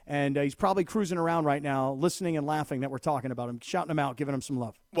 fan, and he's probably cruising around right now, listening and laughing that we're talking about him, shouting him out, giving him some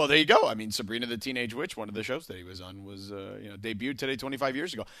love. Well, there you go. I mean, Sabrina the Teenage Witch, one of the shows that he was on, was debuted today 25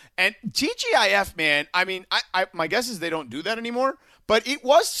 years ago. And TGIF, man, I mean, I my guess is they don't do that anymore, but it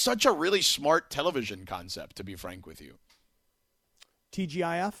was such a really smart television concept, to be frank with you.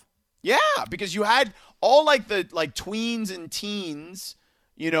 TGIF? Yeah, because you had all like tweens and teens,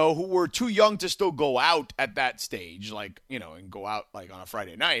 who were too young to still go out at that stage, and go out like on a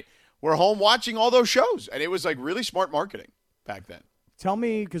Friday night, were home watching all those shows. And it was like really smart marketing back then. Tell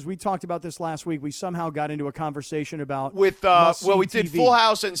me, because we talked about this last week, we somehow got into a conversation about we did TV. Full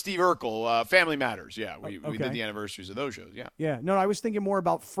House and Steve Urkel, Family Matters. Yeah, we did the anniversaries of those shows. Yeah. Yeah. No, I was thinking more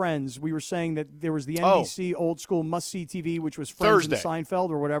about Friends. We were saying that there was the NBC old school must-see TV, which was Friends Thursday. and Seinfeld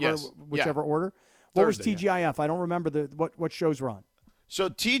or whatever, whichever order. What Thursday, was TGIF? I don't remember what shows were on. So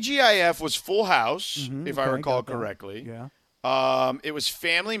TGIF was Full House, if I recall correctly. Yeah. It was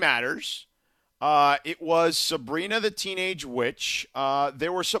Family Matters. It was Sabrina the Teenage Witch.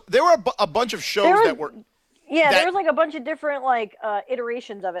 There were a bunch of shows that were. Yeah, there was like a bunch of different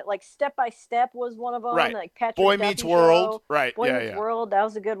iterations of it. Like Step by Step was one of them. Right. Like Patrick Boy Duffy Meets World. Show. Right. Boy Meets World. That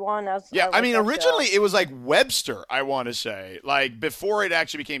was a good one. I mean, originally it was like Webster, I want to say, like before it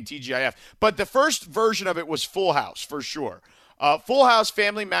actually became TGIF. But the first version of it was Full House for sure. Full House,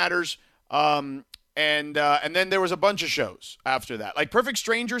 Family Matters, and then there was a bunch of shows after that. Like Perfect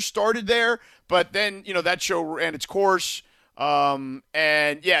Strangers started there, but then that show ran its course. Then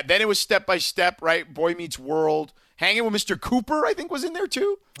it was Step by Step, right? Boy Meets World. Hanging with Mr. Cooper, I think, was in there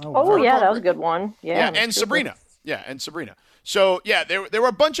too. Oh yeah, that was a good one. Yeah, and Sabrina. Yeah, and Sabrina. So yeah, there were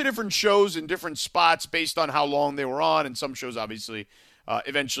a bunch of different shows in different spots based on how long they were on, and some shows obviously,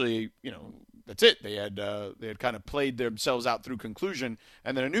 eventually, that's it. They had kind of played themselves out through conclusion,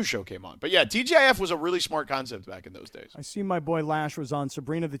 and then a new show came on. But yeah, TGIF was a really smart concept back in those days. I see my boy Lash was on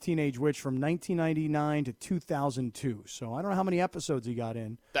Sabrina the Teenage Witch from 1999 to 2002. So I don't know how many episodes he got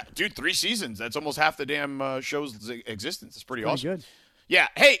in. Dude, 3 seasons. That's almost half the damn show's existence. It's pretty awesome. Good. Yeah.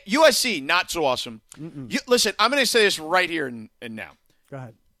 Hey, USC, not so awesome. Listen, I'm going to say this right here and now. Go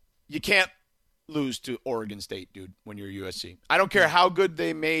ahead. You can't lose to Oregon State, dude, when you're USC. I don't care how good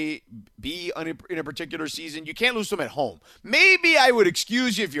they may be in a particular season. You can't lose to them at home. Maybe I would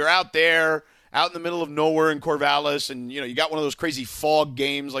excuse you if you're out there out in the middle of nowhere in Corvallis, and you got one of those crazy fog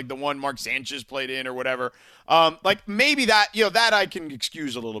games like the one Mark Sanchez played in or whatever. Like maybe that that I can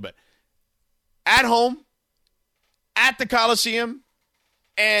excuse a little bit. At home, at the Coliseum,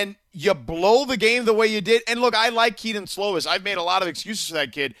 and you blow the game the way you did. And look, I like Keaton Slovis. I've made a lot of excuses for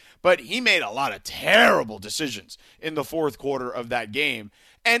that kid, but he made a lot of terrible decisions in the fourth quarter of that game.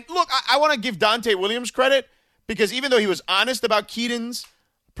 And look, I want to give Dante Williams credit because even though he was honest about Keaton's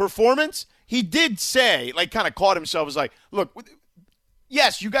performance, he did say, like, kind of caught himself as like, look,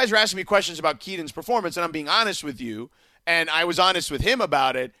 yes, you guys are asking me questions about Keaton's performance, and I'm being honest with you, and I was honest with him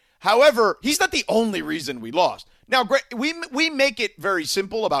about it. However, he's not the only reason we lost. Now, we make it very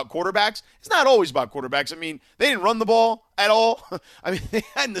simple about quarterbacks. It's not always about quarterbacks. I mean, they didn't run the ball at all. I mean, they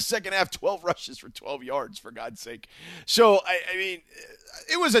had in the second half 12 rushes for 12 yards, for God's sake. So, I mean,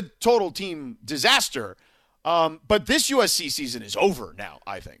 it was a total team disaster. But this USC season is over now,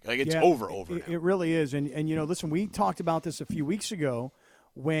 I think. Like, it's over now. It really is. And listen, we talked about this a few weeks ago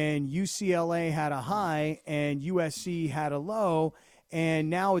when UCLA had a high and USC had a low, and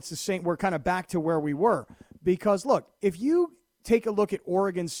now it's the same. We're kind of back to where we were. Because, look, if you take a look at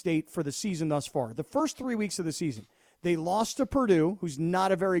Oregon State for the season thus far, the first 3 weeks of the season, they lost to Purdue, who's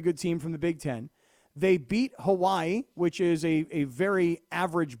not a very good team from the Big Ten. They beat Hawaii, which is a very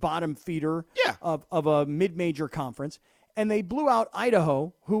average bottom feeder of a mid-major conference. And they blew out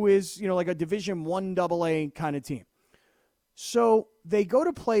Idaho, who is, like a Division I AA kind of team. So they go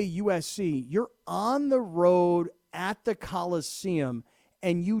to play USC. You're on the road at the Coliseum,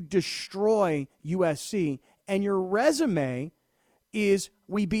 and you destroy USC. And your resume is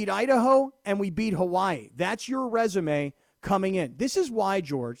we beat Idaho and we beat Hawaii. That's your resume coming in. This is why,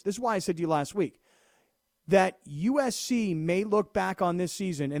 George, this is why I said to you last week, that USC may look back on this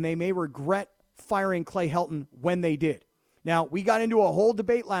season and they may regret firing Clay Helton when they did. Now, we got into a whole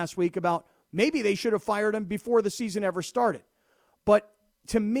debate last week about maybe they should have fired him before the season ever started. But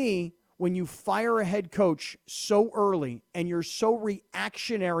to me, when you fire a head coach so early and you're so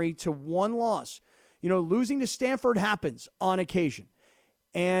reactionary to one loss, losing to Stanford happens on occasion.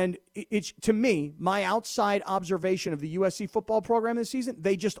 And it's, to me, my outside observation of the USC football program this season,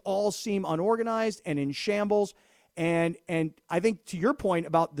 they just all seem unorganized and in shambles. And I think to your point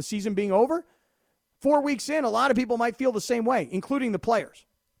about the season being over, 4 weeks in, a lot of people might feel the same way, including the players.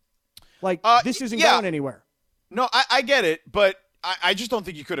 Like, this isn't going anywhere. No, I get it, but I just don't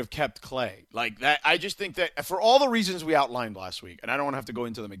think you could have kept Clay like that. I just think that for all the reasons we outlined last week, and I don't want to have to go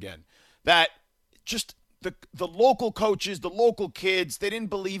into them again, that just the local coaches, the local kids, they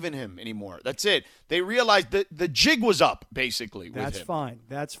didn't believe in him anymore. That's it. They realized that the jig was up, basically, with him.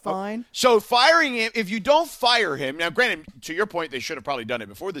 That's fine. So firing him, if you don't fire him, now granted, to your point, they should have probably done it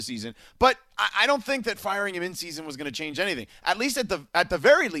before the season, but I don't think that firing him in season was going to change anything. At least at the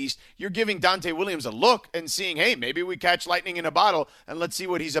very least, you're giving Dante Williams a look and seeing, hey, maybe we catch lightning in a bottle and let's see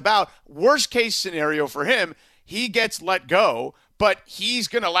what he's about. Worst case scenario for him, he gets let go, but he's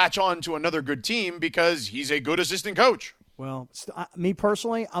going to latch on to another good team because he's a good assistant coach. Well, me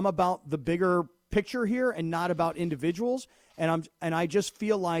personally, I'm about the bigger picture here and not about individuals. And I just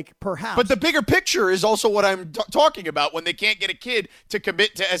feel like perhaps. But the bigger picture is also what I'm talking about when they can't get a kid to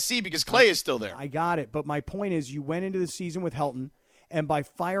commit to SC because Clay is still there. I got it. But my point is you went into the season with Helton, and by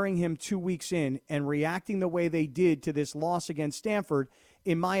firing him 2 weeks in and reacting the way they did to this loss against Stanford,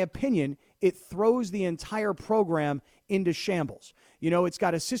 in my opinion, it throws the entire program into shambles. It's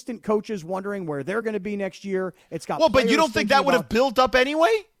got assistant coaches wondering where they're going to be next year. It's got but you don't think that would have built up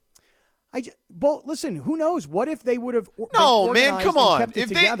anyway? Listen, who knows? What if they would have? No, man, come on. Kept it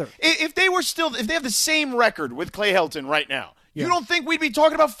together? If they have the same record with Clay Helton right now, you don't think we'd be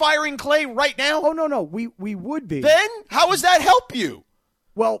talking about firing Clay right now? Oh no, we would be. Then how does that help you?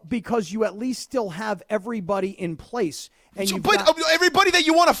 Well, because you at least still have everybody in place. And everybody that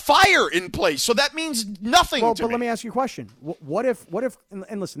you want to fire in place, so that means nothing to me. But let me ask you a question. What if,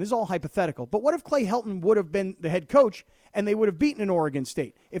 and listen, this is all hypothetical, but what if Clay Helton would have been the head coach and they would have beaten an Oregon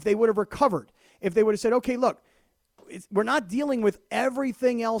State, if they would have recovered, if they would have said, okay, look, we're not dealing with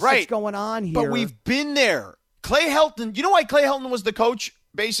everything else that's going on here. But we've been there. Clay Helton, you know why Clay Helton was the coach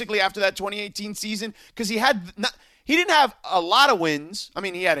basically after that 2018 season? Because he didn't have a lot of wins. I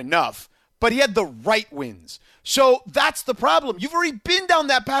mean, he had enough, but he had the right wins. So that's the problem. You've already been down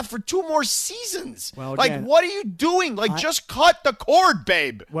that path for 2 more seasons. Well, again, what are you doing? Just cut the cord,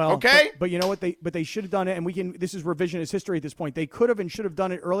 babe. Well, okay? But you know what? They should have done it, and this is revisionist history at this point. They could have and should have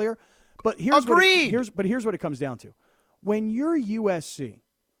done it earlier. But here's what it comes down to. When you're USC,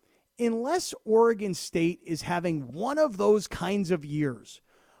 unless Oregon State is having one of those kinds of years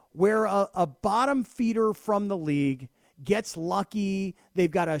where a bottom feeder from the league gets lucky.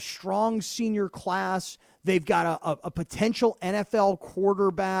 They've got a strong senior class. They've got a potential NFL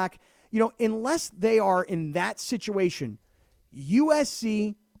quarterback. Unless they are in that situation,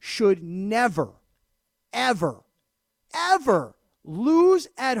 USC should never, ever, ever lose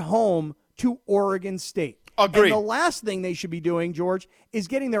at home to Oregon State. Agreed. And the last thing they should be doing, George, is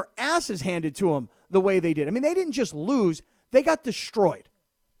getting their asses handed to them the way they did. I mean, they didn't just lose. They got destroyed.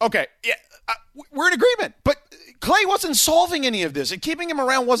 Okay, yeah, we're in agreement. But Clay wasn't solving any of this, and keeping him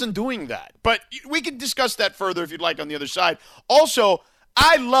around wasn't doing that. But we can discuss that further if you'd like on the other side. Also,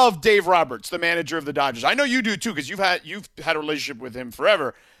 I love Dave Roberts, the manager of the Dodgers. I know you do too, because you've had a relationship with him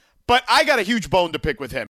forever. But I got a huge bone to pick with him.